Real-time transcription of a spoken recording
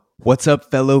What's up,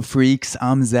 fellow freaks?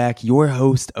 I'm Zach, your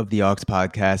host of the Aux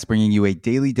Podcast, bringing you a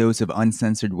daily dose of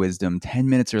uncensored wisdom, 10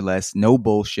 minutes or less, no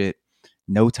bullshit,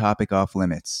 no topic off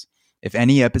limits. If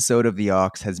any episode of the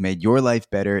Aux has made your life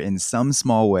better in some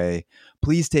small way,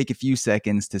 please take a few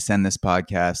seconds to send this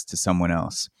podcast to someone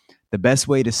else. The best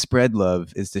way to spread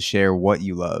love is to share what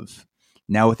you love.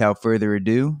 Now, without further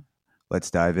ado,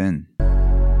 let's dive in.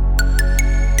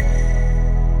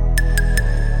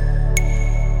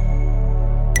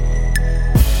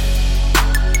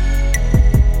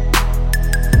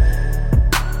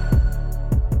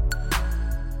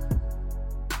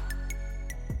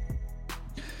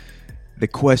 The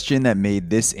question that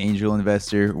made this angel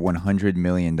investor $100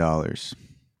 million.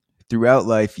 Throughout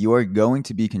life, you are going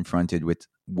to be confronted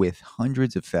with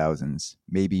hundreds of thousands,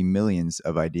 maybe millions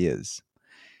of ideas.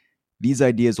 These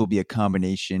ideas will be a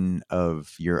combination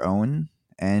of your own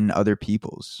and other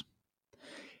people's.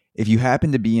 If you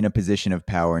happen to be in a position of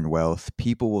power and wealth,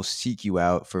 people will seek you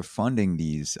out for funding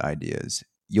these ideas.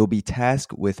 You'll be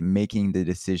tasked with making the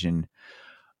decision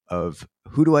of,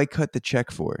 who do I cut the check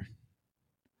for?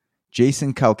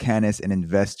 Jason Calacanis, an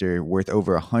investor worth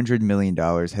over $100 million,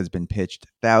 has been pitched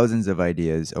thousands of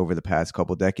ideas over the past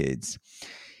couple decades.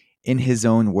 In his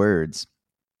own words,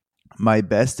 my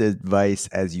best advice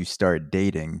as you start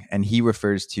dating, and he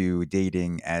refers to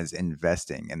dating as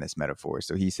investing in this metaphor.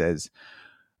 So he says,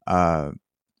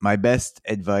 my best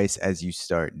advice as you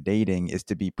start dating is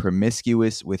to be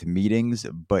promiscuous with meetings,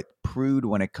 but prude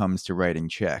when it comes to writing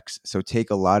checks. So take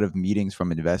a lot of meetings from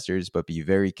investors, but be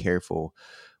very careful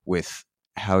with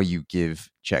how you give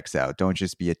checks out. Don't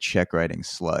just be a check writing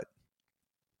slut.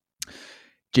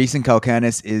 Jason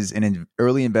Calacanis is an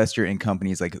early investor in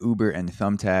companies like Uber and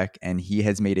Thumbtack, and he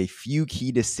has made a few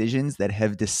key decisions that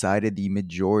have decided the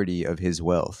majority of his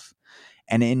wealth.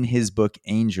 And in his book,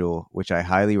 Angel, which I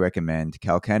highly recommend,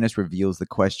 Calacanis reveals the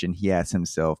question he asks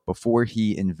himself before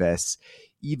he invests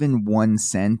even 1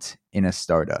 cent in a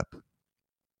startup.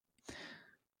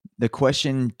 The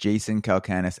question Jason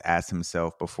Calacanis asked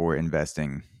himself before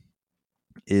investing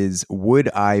is, would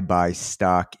I buy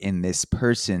stock in this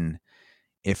person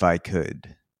if I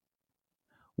could?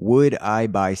 Would I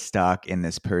buy stock in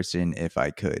this person if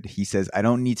I could? He says, I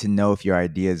don't need to know if your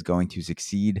idea is going to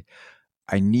succeed.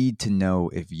 I need to know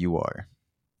if you are.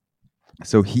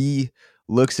 So he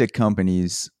looks at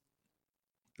companies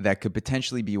that could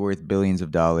potentially be worth billions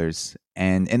of dollars.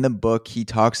 And in the book, he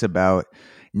talks about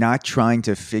not trying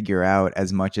to figure out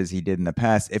as much as he did in the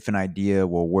past if an idea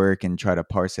will work and try to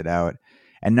parse it out.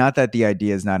 And not that the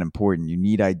idea is not important. You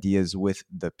need ideas with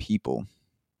the people.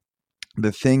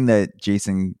 The thing that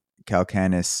Jason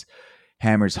Calacanis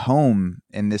hammers home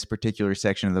in this particular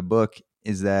section of the book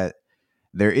is that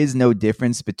there is no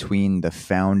difference between the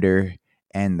founder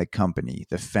and the company,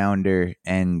 the founder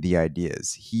and the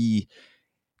ideas. He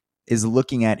is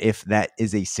looking at if that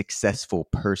is a successful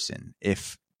person,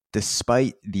 if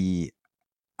despite the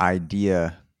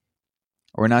idea,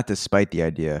 or not despite the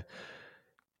idea,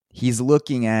 he's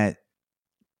looking at,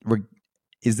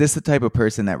 is this the type of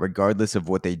person that regardless of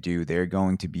what they do, they're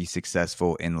going to be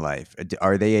successful in life?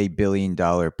 Are they a $1 billion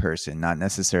person, not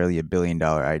necessarily a $1 billion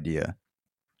idea?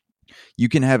 You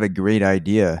can have a great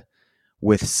idea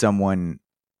with someone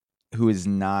who is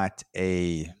not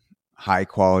a high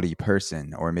quality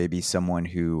person, or maybe someone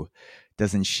who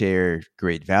doesn't share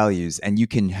great values, and you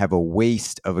can have a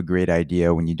waste of a great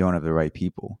idea when you don't have the right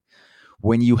people.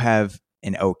 When you have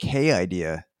an okay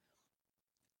idea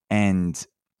and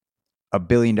a $1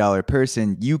 billion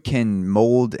person, you can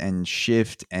mold and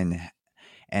shift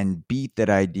and beat that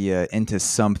idea into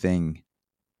something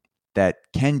that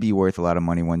can be worth a lot of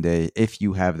money one day if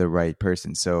you have the right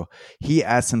person. So he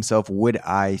asks himself, would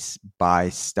I buy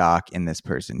stock in this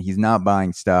person? He's not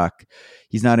buying stock.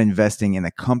 He's not investing in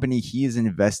a company. He is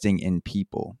investing in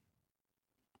people.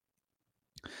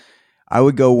 I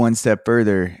would go one step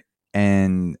further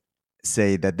and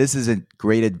say that this is a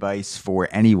great advice for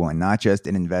anyone, not just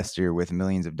an investor with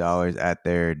millions of dollars at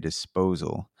their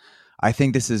disposal. I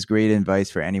think this is great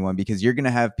advice for anyone because you're going to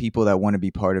have people that want to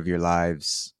be part of your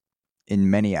lives in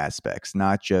many aspects,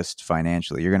 not just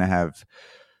financially. You're going to have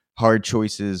hard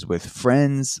choices with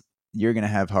friends. You're going to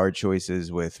have hard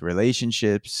choices with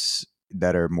relationships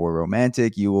that are more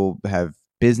romantic. You will have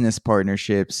business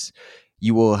partnerships.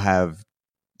 You will have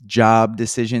job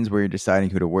decisions where you're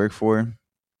deciding who to work for.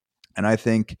 And I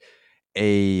think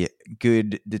a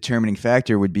good determining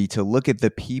factor would be to look at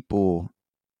the people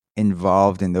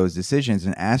involved in those decisions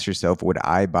and ask yourself, would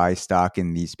I buy stock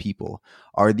in these people?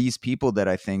 Are these people that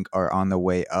I think are on the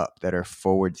way up, that are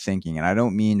forward thinking? And I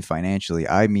don't mean financially.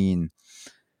 I mean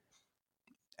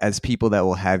as people that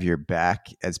will have your back,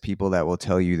 as people that will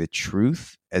tell you the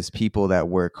truth, as people that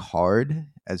work hard,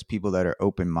 as people that are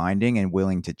open-minded and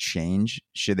willing to change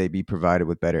should they be provided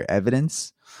with better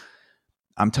evidence.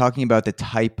 I'm talking about the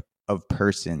type of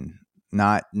person,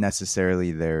 not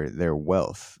necessarily their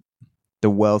wealth. The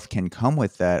wealth can come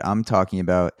with that. I'm talking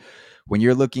about when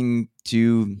you're looking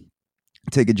to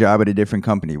take a job at a different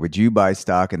company, would you buy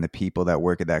stock in the people that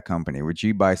work at that company? Would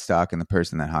you buy stock in the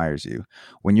person that hires you?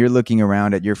 When you're looking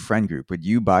around at your friend group, would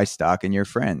you buy stock in your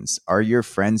friends? Are your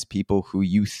friends people who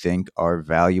you think are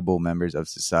valuable members of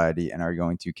society and are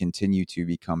going to continue to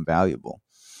become valuable?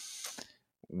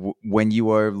 When you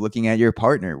are looking at your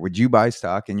partner, would you buy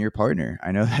stock in your partner?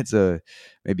 I know that's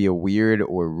maybe a weird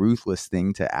or ruthless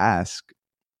thing to ask,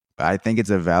 but I think it's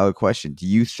a valid question. Do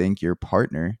you think your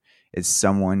partner is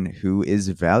someone who is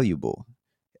valuable?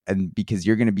 And because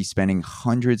you're going to be spending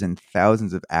hundreds and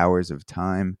thousands of hours of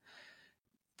time,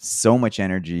 so much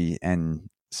energy and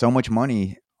so much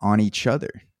money on each other.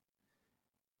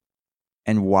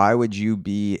 And why would you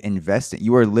be investing?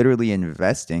 You are literally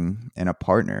investing in a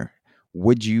partner.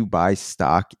 Would you buy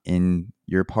stock in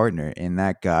your partner, in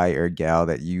that guy or gal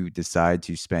that you decide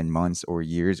to spend months or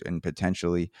years and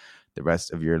potentially the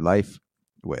rest of your life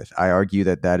with? I argue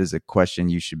that that is a question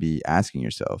you should be asking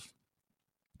yourself.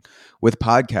 With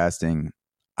podcasting,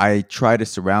 I try to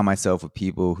surround myself with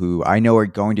people who I know are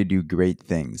going to do great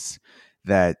things,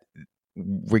 that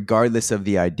regardless of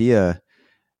the idea,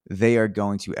 they are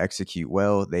going to execute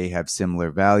well. They have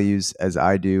similar values as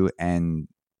I do, and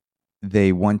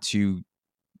they want to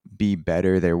be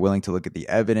better. They're willing to look at the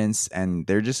evidence, and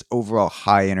they're just overall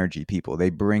high energy people.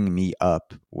 They bring me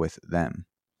up with them.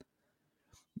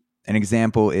 An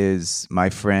example is my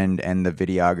friend and the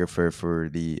videographer for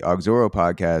the Auxoro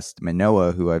podcast,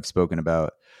 Manoa, who I've spoken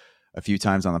about a few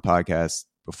times on the podcast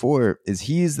before.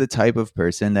 He's the type of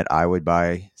person that I would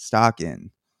buy stock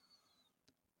in.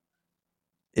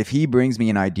 If he brings me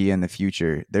an idea in the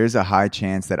future, there's a high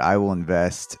chance that I will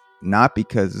invest, not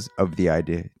because of the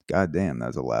idea. God damn, that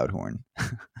was a loud horn. I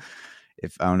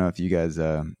don't know if you guys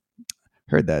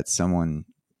heard that. Someone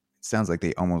sounds like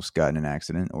they almost got in an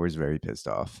accident or is very pissed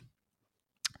off.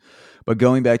 But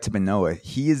going back to Manoa,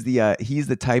 he's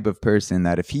the type of person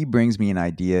that if he brings me an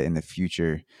idea in the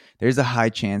future, there's a high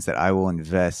chance that I will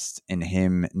invest in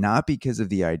him, not because of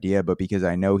the idea, but because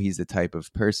I know he's the type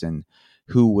of person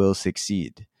who will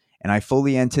succeed. And I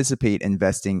fully anticipate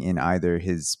investing in either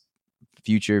his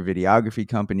future videography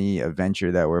company, a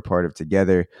venture that we're a part of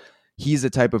together. He's the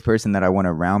type of person that I want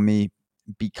around me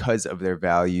because of their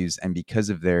values and because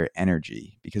of their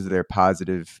energy, because of their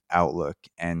positive outlook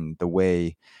and the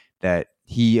way that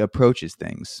he approaches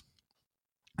things.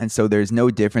 And so there's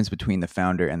no difference between the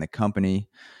founder and the company.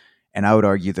 And I would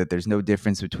argue that there's no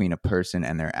difference between a person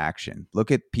and their action.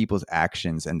 Look at people's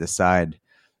actions and decide,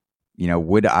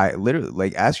 would I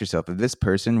literally ask yourself, if this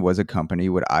person was a company,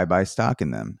 would I buy stock in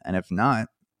them? And if not,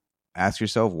 ask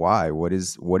yourself why. What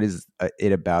is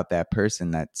it about that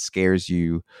person that scares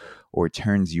you or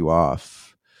turns you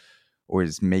off or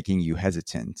is making you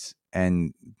hesitant?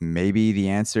 And maybe the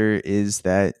answer is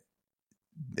that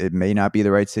it may not be the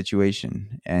right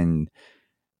situation. And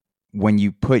when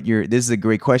you this is a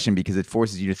great question because it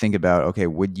forces you to think about, okay,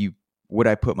 would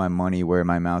I put my money where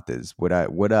my mouth is? Would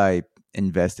I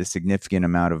invest a significant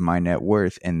amount of my net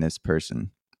worth in this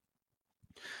person?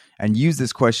 And use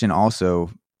this question also.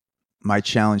 My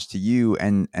challenge to you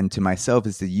and to myself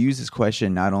is to use this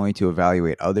question not only to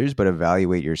evaluate others, but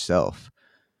evaluate yourself.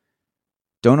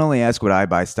 Don't only ask would I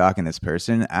buy stock in this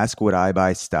person, ask would I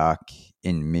buy stock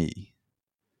in me?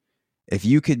 If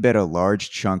you could bet a large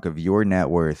chunk of your net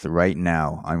worth right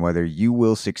now on whether you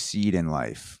will succeed in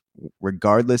life,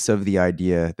 regardless of the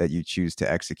idea that you choose to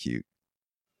execute,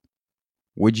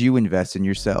 would you invest in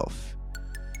yourself?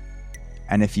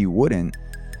 And if you wouldn't,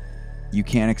 you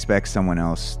can't expect someone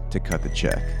else to cut the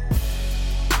check.